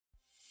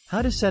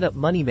How to set up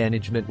money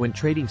management when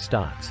trading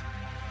stocks.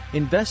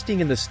 Investing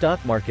in the stock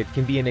market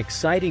can be an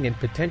exciting and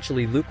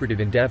potentially lucrative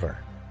endeavor.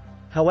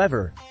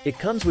 However, it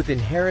comes with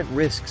inherent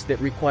risks that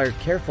require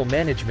careful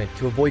management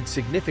to avoid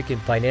significant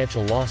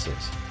financial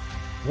losses.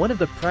 One of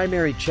the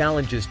primary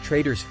challenges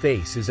traders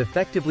face is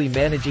effectively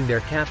managing their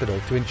capital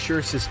to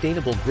ensure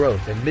sustainable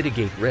growth and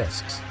mitigate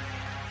risks.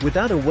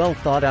 Without a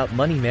well-thought-out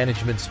money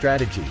management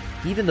strategy,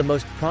 even the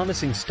most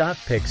promising stock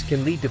picks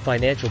can lead to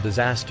financial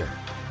disaster.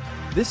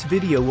 This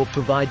video will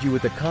provide you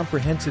with a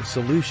comprehensive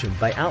solution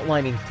by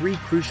outlining 3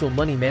 crucial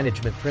money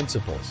management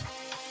principles: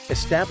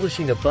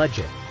 establishing a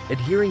budget,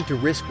 adhering to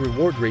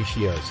risk-reward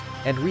ratios,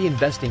 and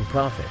reinvesting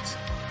profits.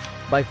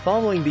 By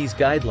following these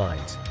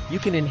guidelines, you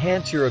can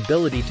enhance your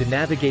ability to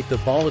navigate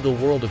the volatile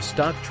world of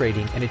stock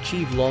trading and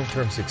achieve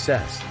long-term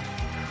success.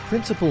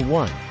 Principle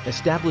 1.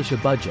 Establish a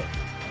budget.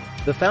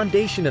 The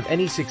foundation of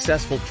any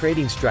successful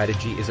trading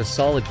strategy is a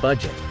solid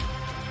budget.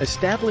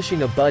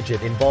 Establishing a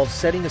budget involves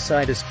setting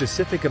aside a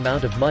specific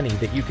amount of money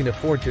that you can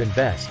afford to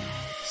invest,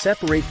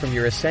 separate from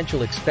your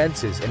essential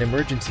expenses and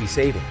emergency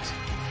savings.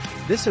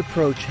 This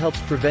approach helps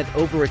prevent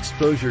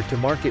overexposure to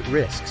market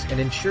risks and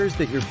ensures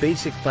that your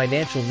basic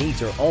financial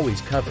needs are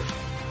always covered.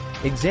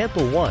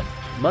 Example 1.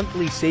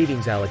 Monthly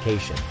savings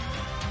allocation.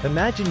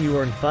 Imagine you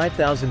earn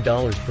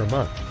 $5,000 per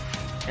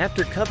month.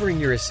 After covering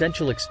your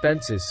essential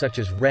expenses such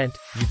as rent,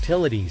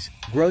 utilities,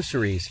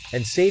 groceries,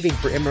 and saving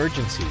for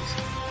emergencies,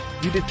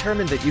 you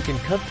determine that you can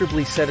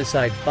comfortably set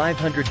aside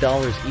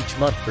 $500 each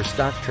month for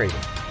stock trading.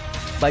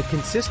 By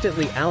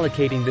consistently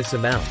allocating this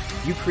amount,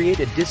 you create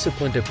a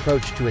disciplined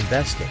approach to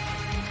investing.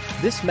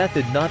 This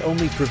method not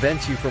only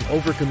prevents you from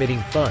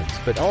overcommitting funds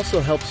but also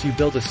helps you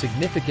build a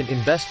significant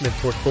investment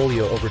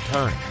portfolio over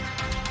time.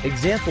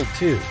 Example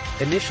 2.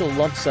 Initial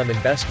lump sum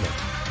investment.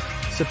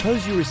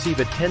 Suppose you receive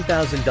a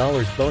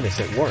 $10,000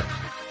 bonus at work.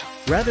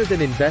 Rather than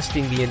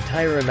investing the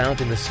entire amount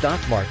in the stock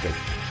market,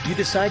 you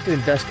decide to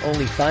invest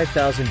only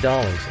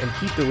 $5,000 and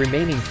keep the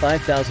remaining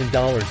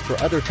 $5,000 for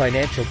other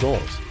financial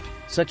goals,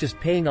 such as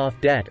paying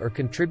off debt or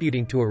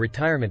contributing to a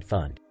retirement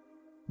fund.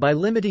 By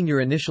limiting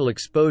your initial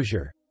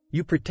exposure,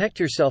 you protect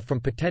yourself from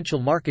potential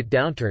market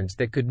downturns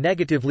that could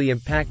negatively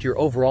impact your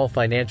overall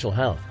financial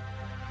health.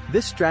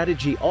 This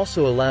strategy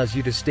also allows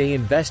you to stay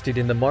invested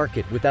in the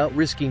market without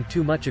risking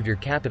too much of your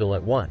capital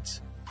at once.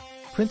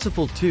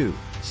 Principle 2.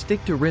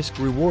 Stick to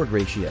risk-reward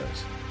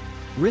ratios.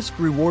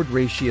 Risk-reward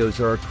ratios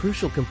are a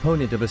crucial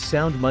component of a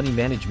sound money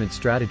management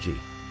strategy.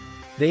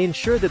 They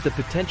ensure that the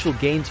potential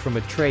gains from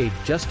a trade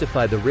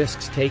justify the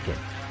risks taken.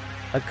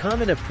 A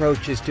common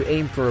approach is to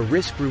aim for a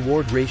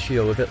risk-reward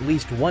ratio of at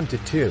least 1 to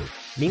 2,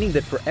 meaning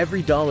that for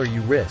every dollar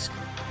you risk,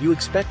 you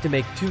expect to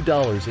make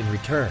 $2 in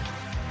return.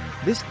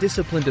 This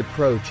disciplined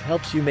approach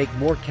helps you make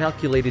more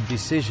calculated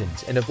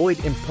decisions and avoid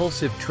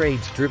impulsive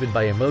trades driven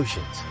by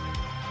emotions.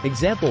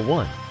 Example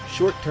 1.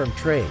 Short-term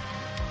trade.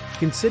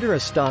 Consider a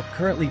stock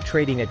currently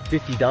trading at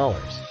 $50.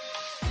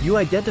 You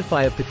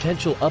identify a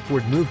potential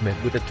upward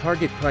movement with a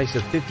target price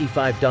of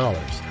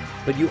 $55,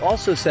 but you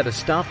also set a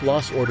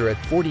stop-loss order at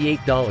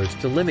 $48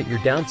 to limit your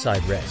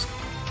downside risk.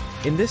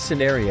 In this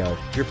scenario,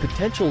 your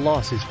potential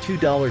loss is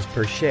 $2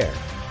 per share,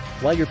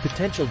 while your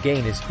potential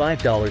gain is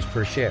 $5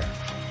 per share.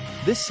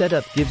 This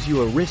setup gives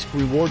you a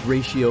risk-reward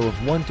ratio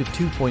of 1 to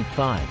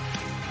 2.5,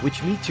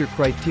 which meets your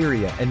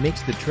criteria and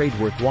makes the trade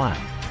worthwhile.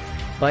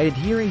 By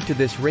adhering to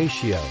this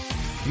ratio,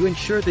 you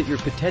ensure that your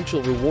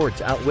potential rewards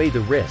outweigh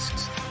the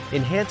risks,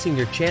 enhancing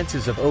your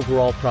chances of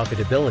overall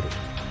profitability.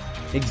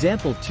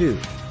 Example 2.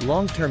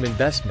 Long-term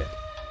investment.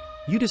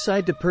 You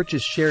decide to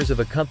purchase shares of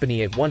a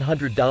company at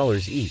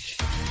 $100 each,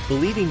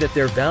 believing that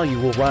their value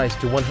will rise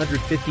to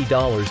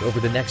 $150 over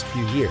the next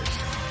few years.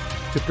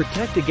 To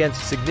protect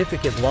against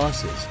significant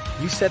losses,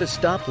 you set a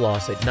stop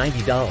loss at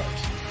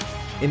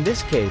 $90. In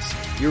this case,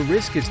 your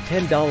risk is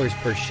 $10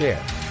 per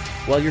share,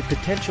 while your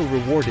potential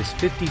reward is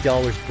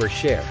 $50 per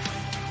share,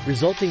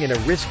 resulting in a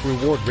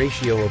risk-reward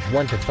ratio of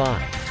 1 to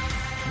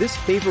 5. This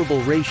favorable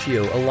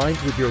ratio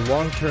aligns with your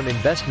long-term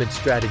investment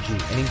strategy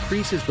and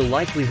increases the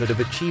likelihood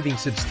of achieving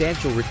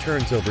substantial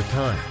returns over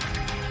time.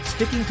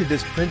 Sticking to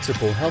this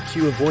principle helps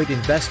you avoid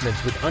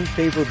investments with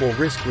unfavorable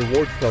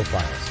risk-reward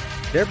profiles,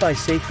 thereby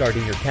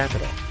safeguarding your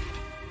capital.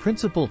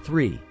 Principle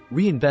 3.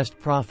 Reinvest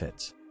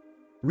profits.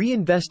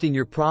 Reinvesting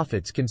your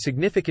profits can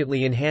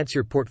significantly enhance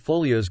your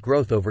portfolio's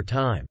growth over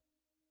time.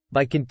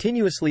 By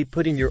continuously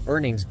putting your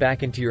earnings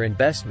back into your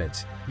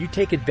investments, you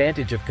take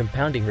advantage of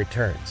compounding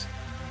returns.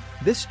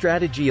 This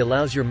strategy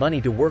allows your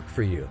money to work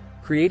for you,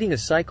 creating a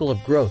cycle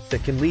of growth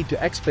that can lead to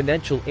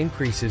exponential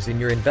increases in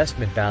your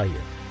investment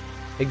value.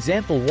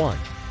 Example 1.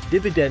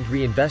 Dividend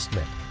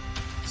reinvestment.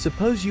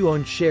 Suppose you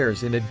own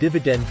shares in a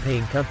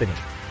dividend-paying company.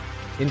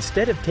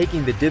 Instead of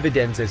taking the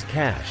dividends as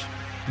cash,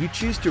 you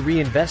choose to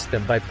reinvest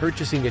them by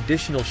purchasing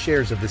additional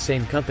shares of the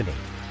same company.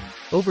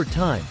 Over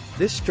time,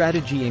 this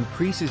strategy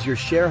increases your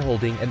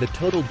shareholding and the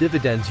total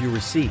dividends you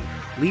receive,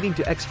 leading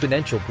to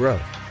exponential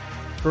growth.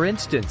 For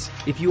instance,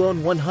 if you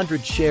own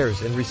 100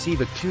 shares and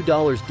receive a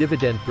 $2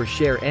 dividend per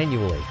share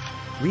annually,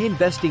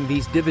 reinvesting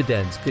these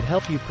dividends could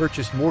help you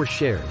purchase more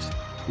shares,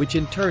 which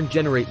in turn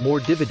generate more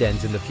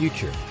dividends in the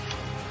future.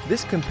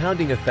 This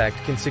compounding effect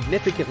can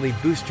significantly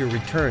boost your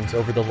returns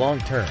over the long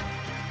term.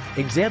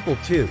 Example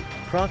 2.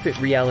 Profit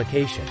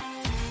reallocation.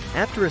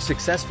 After a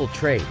successful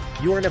trade,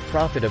 you earn a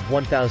profit of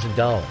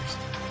 $1,000.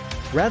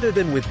 Rather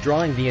than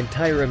withdrawing the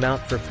entire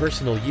amount for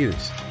personal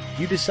use,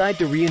 you decide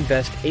to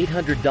reinvest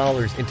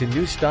 $800 into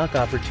new stock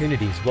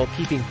opportunities while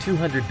keeping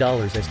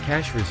 $200 as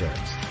cash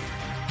reserves.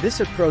 This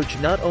approach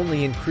not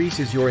only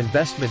increases your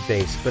investment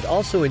base but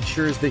also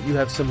ensures that you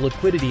have some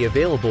liquidity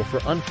available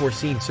for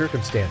unforeseen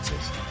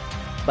circumstances.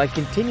 By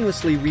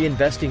continuously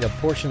reinvesting a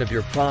portion of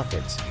your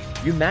profits,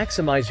 you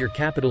maximize your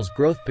capital's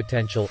growth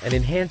potential and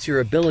enhance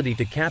your ability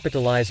to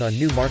capitalize on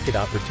new market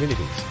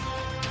opportunities.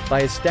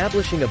 By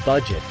establishing a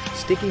budget,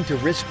 sticking to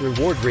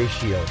risk-reward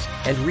ratios,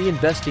 and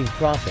reinvesting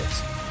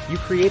profits, you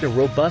create a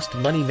robust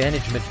money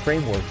management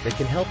framework that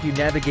can help you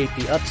navigate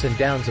the ups and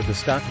downs of the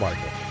stock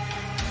market.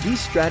 These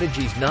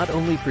strategies not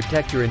only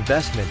protect your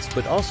investments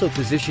but also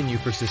position you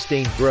for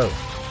sustained growth.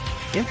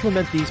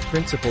 Implement these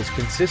principles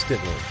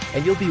consistently,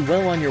 and you'll be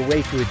well on your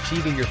way to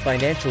achieving your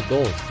financial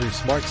goals through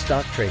smart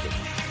stock trading.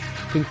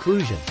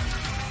 Conclusion.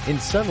 In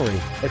summary,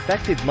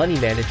 effective money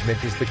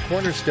management is the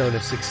cornerstone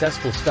of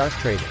successful stock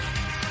trading.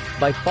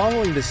 By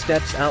following the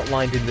steps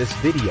outlined in this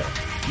video,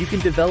 you can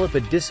develop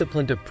a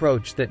disciplined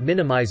approach that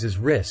minimizes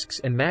risks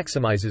and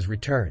maximizes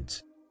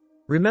returns.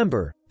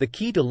 Remember, the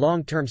key to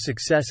long-term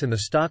success in the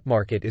stock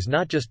market is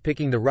not just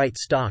picking the right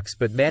stocks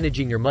but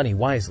managing your money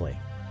wisely.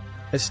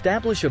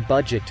 Establish a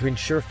budget to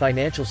ensure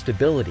financial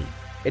stability,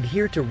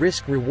 adhere to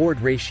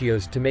risk-reward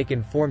ratios to make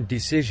informed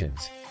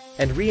decisions,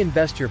 and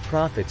reinvest your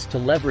profits to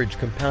leverage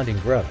compounding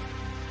growth.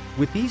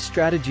 With these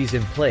strategies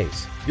in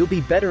place, you'll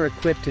be better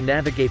equipped to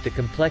navigate the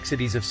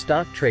complexities of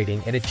stock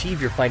trading and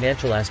achieve your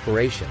financial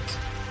aspirations.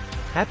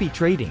 Happy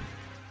trading!